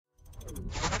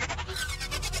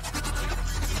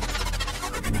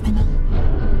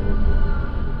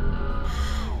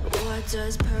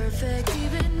Does perfect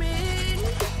even mean?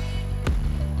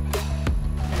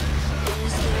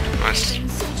 Nice.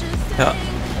 Ja.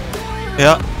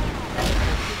 Ja.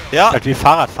 Ja. Halt wie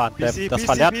Fahrradfahren, das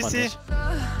verlernt man nicht.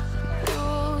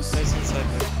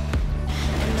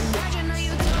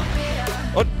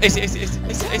 Und AC.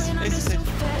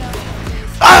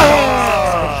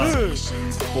 Ah!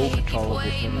 Ball control of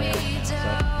this in there.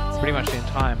 So pretty much the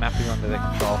entire mapping onto their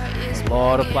control. A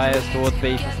lot of players towards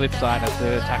B from flip side as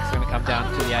the attack's going to come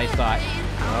down to the A side.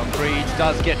 Creed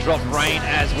does get dropped. Rain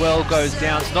as well goes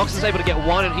down. Snox is able to get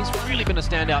one, and he's really been a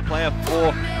standout player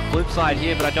for flip side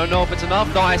here, but I don't know if it's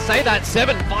enough. No, I say that.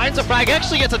 7 finds a frag,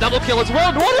 actually gets a double kill as well.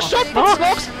 And what a shot from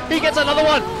Snox! He gets another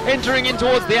one, entering in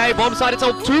towards the A bomb side. It's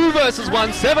all 2 versus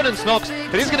 1, 7 and Snox.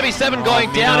 It is going to be 7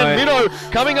 going down, and Minnow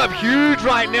coming up huge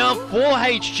right now for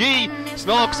HG.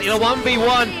 Snox in a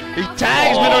 1v1. He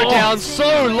tags Minnow down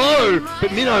so low,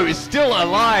 but Minnow is still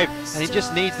alive, and he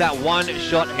just needs that one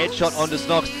shot headshot onto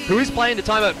Snox, who is playing the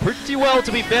timer pretty well,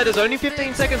 to be fair. There's only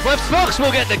 15 seconds left. Snox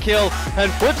will get the kill,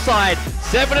 and Flipside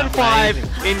 7 and 5,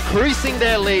 increasing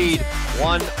their lead.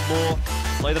 One more.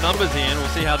 Play the numbers in. We'll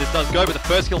see how this does go, but the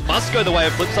first kill must go the way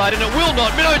of Flipside, and it will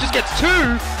not. Minnow just gets 2.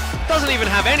 Doesn't even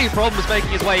have any problems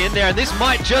making his way in there, and this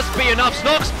might just be enough.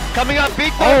 Snox coming up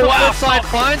big for Flipside,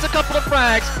 finds a couple of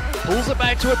frags, pulls it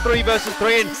back to a 3 versus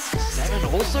 3, and 7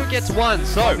 also gets 1.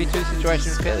 So Might be 2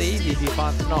 situations fairly easy if you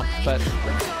find Snox, but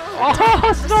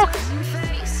oh, Snox!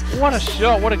 What a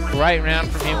shot! What a great round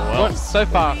from him. So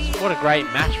far, what a great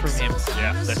match from him.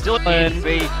 yeah, they're still in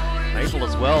B. Maple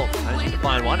as well, managing to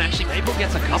find one. Actually, Maple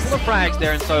gets a couple of frags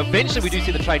there, and so eventually we do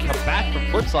see the trade come back from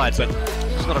Flipside, but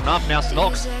it's not enough. Now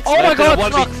Snox. Oh my god,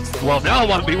 Snox! Well, now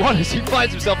 1v1 as he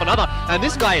finds himself another, and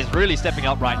this guy is really stepping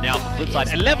up right now for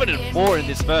Flipside. 11 and 4 in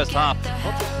this first half.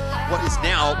 What is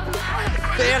now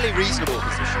fairly reasonable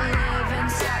position.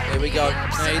 Here we go.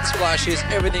 Nade splashes,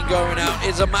 everything going out.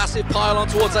 It's a massive pylon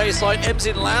towards A side.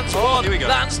 Emzin lands 1, here we go.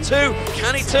 lands 2.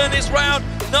 Can he turn this round?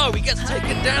 No, he gets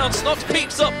taken down. Snox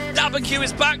peeps up. BenQ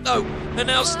is back though. And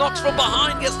now Snox from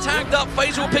behind gets tagged up.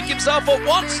 FaZe will pick himself up.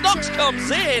 Snox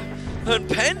comes in. And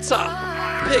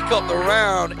Penta pick up the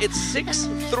round. It's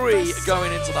 6-3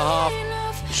 going into the half.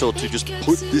 Sure to just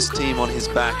put this team on his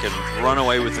back and run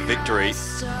away with the victory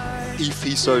if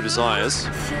he so desires.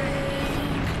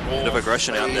 Bit of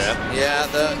aggression out there. Yeah,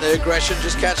 the aggression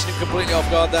just catching him completely off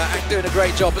guard there. Hank doing a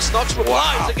great job, but Snox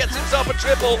replies and gets himself a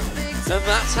triple. And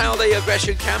that's how the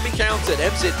aggression can be countered.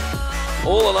 Emzin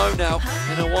all alone now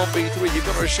in a 1v3. You've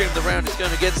got to assume the round is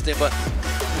going against him, but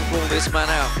pull this man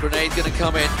out. Grenade going to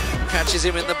come in, catches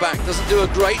him in the back. Doesn't do a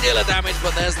great deal of damage,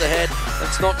 but there's the head. And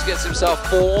Snox gets himself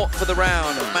 4 for the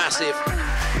round.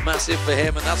 Massive for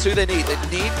him, and that's who they need. They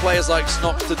need players like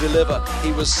Snox to deliver.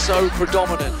 He was so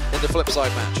predominant in the Flipside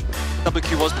match.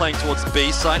 BenQ was playing towards the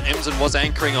B side, Emzin was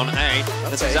anchoring on A.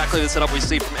 That's exactly the setup we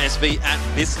see from SV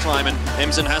at this time, and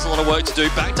Emzin has a lot of work to do.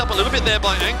 Backed up a little bit there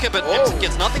by Anchor, but Emzin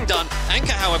gets nothing done.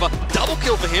 Anchor, however, double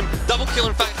kill for him. Double kill,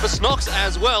 in fact, for Snox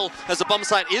as well, as the bomb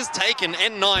site is taken.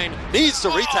 N9 needs to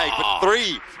retake, but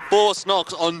 3 for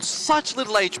Snox on such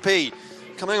little HP.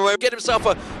 Coming away. Get himself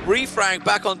a refrag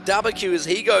back on BenQ as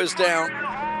he goes down.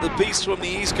 The beast from the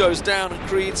east goes down, and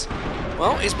Creed's,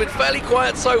 well, he's been fairly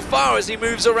quiet so far as he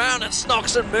moves around, and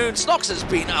Snox and Moon. Snox has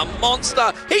been a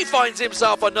monster. He finds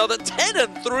himself another 10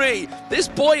 and 3. This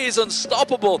boy is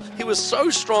unstoppable. He was so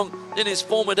strong in his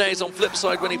former days on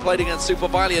Flipside when he played against Super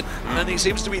Valiant, and he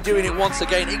seems to be doing it once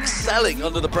again, excelling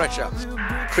under the pressure.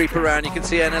 Creep around, you can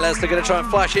see NLS, they're going to try and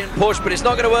flash in, push, but it's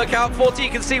not going to work out. 40, you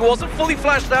can see, wasn't fully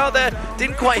flashed out there,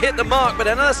 didn't quite hit the mark, but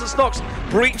NLS and Snox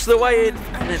breach the way in,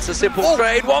 and it's a simple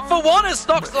trade. 1 for 1 as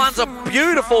Snox lands a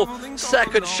beautiful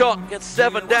second shot, gets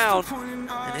 7 down.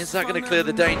 And is that going to clear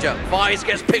the danger? Vice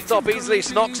gets picked up easily.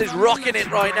 Snox is rocking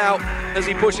it right now as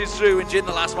he pushes through, and Jin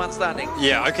the last man standing.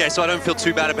 Yeah, okay, so I don't feel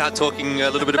too bad about talking a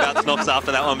little bit about Snox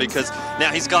after that one, because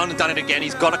now he's gone and done it again.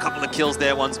 He's got a couple of kills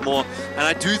there once more, and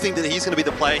I do think that he's going to be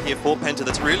the player here for Penta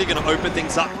that's really going to open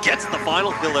things up. Gets the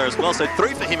final kill there as well, so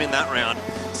 3 for him in that round.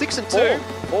 6 and 2.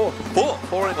 4.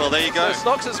 Well, there you go. So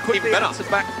Snox has quickly better. answered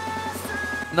back.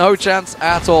 No chance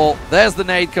at all. There's the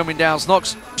nade coming down.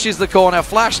 Snox pushes the corner,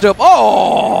 flashed up.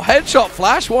 Oh, headshot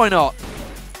flash, why not?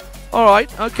 All right,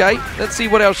 okay. Let's see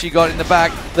what else you got in the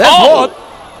bag. There's one.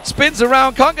 Spins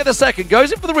around, can't get the second.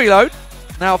 Goes in for the reload.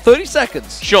 Now 30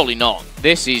 seconds. Surely not.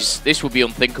 This would be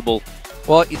unthinkable.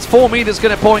 Well, it's 4me that's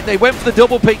going to point. They went for the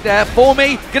double pick there.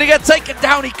 4me going to get taken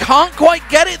down. He can't quite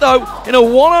get it though. In a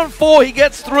 1-on-4, he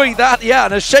gets 3. That, yeah,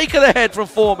 and a shake of the head from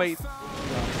 4me.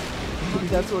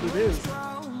 That's what it is.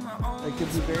 That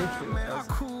could be very true.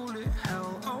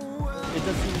 it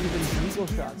doesn't even eagle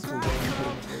shots for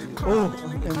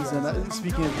Emzen.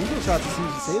 Speaking of eagle shots, it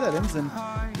seems to say that Emzen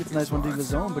gets a nice one to the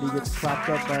zone, but he gets clapped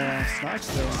up by Snox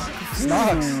there.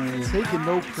 Snox taking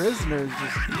no prisoners.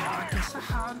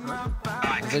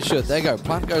 As they should. There you go.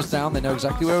 Plant goes down. They know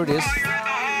exactly where it is.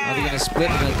 Now they're going to split.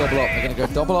 They're going to double up. They're going to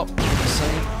go double up in the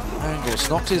same angle.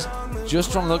 Snox is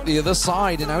just trying to look the other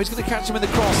side, and now he's going to catch him in the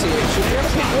cross here. Should be able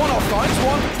to pick one off. Finds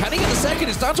one. Can he get the second?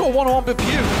 It's down to a one-on-one for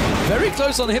Pew. Very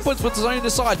close on the hit points, but it's only the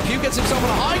side. Pew gets himself on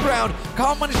a high ground.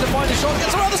 Can't manage to find a shot.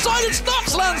 Gets around the side, and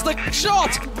Snox lands the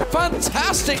shot.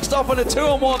 Fantastic stuff on a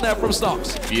 2-on-1 there from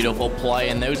Snox. Beautiful play,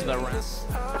 and those are the rounds.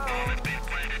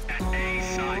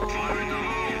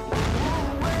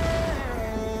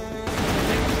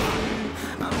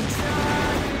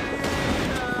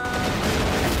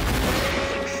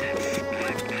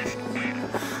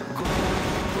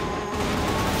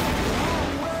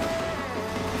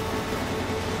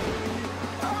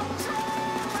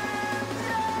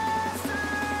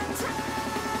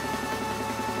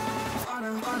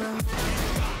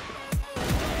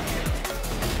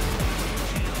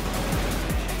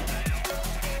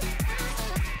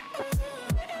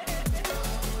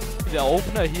 The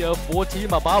opener here for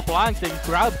Team Above Blank. They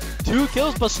grab 2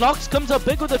 kills, but Snox comes up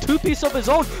big with a 2-piece of his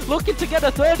own. Looking to get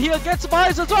a third here, gets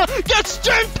Buys as well. Gets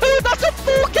Gen 2, that's a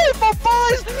 4K for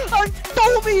Buys, and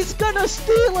Toby's gonna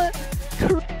steal it.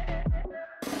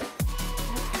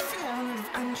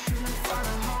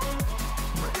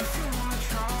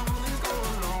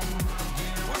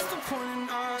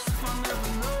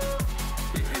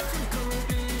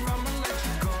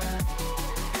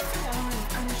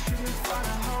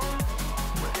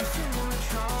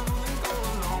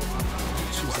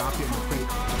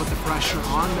 Put the pressure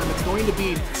on them. It's going to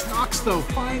be Snox though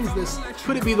finds this.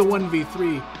 Could it be the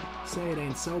 1v3? Say it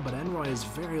ain't so, but Enroy is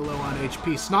very low on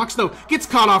HP. Snox though gets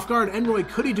caught off guard. Enroy,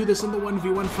 could he do this in the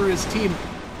 1v1 for his team?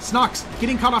 Snox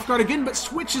getting caught off guard again, but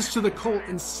switches to the Colt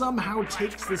and somehow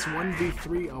takes this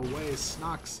 1v3 away.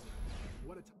 Snox